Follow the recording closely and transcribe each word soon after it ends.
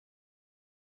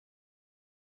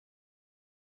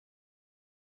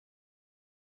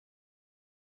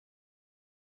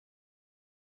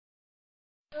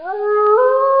Well,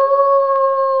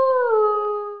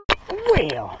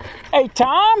 hey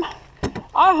Tom,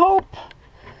 I hope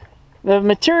the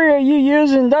material you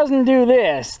using doesn't do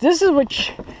this. This is what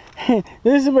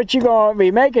this is what you're gonna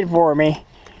be making for me.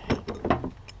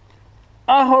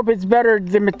 I hope it's better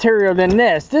the material than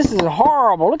this. This is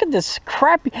horrible. Look at this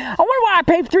crappy. I wonder why I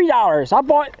paid $3. I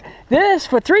bought this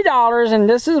for $3 and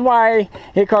this is why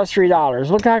it cost $3.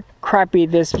 Look how crappy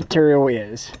this material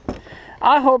is.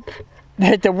 I hope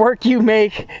that the work you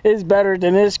make is better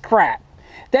than this crap.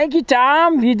 Thank you,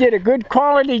 Tom. You did a good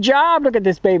quality job. Look at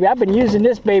this baby. I've been using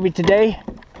this baby today.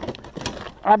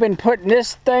 I've been putting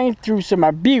this thing through some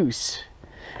abuse.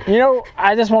 You know,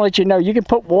 I just want to let you know, you can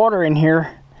put water in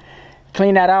here,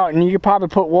 clean that out, and you can probably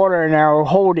put water in there,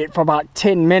 hold it for about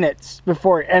 10 minutes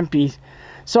before it empties.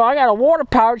 So I got a water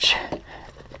pouch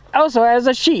also as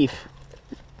a sheath.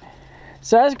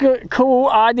 So that's a good, cool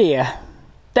idea.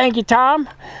 Thank you, Tom.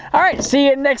 All right, see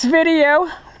you in the next video.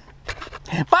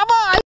 Bye-bye.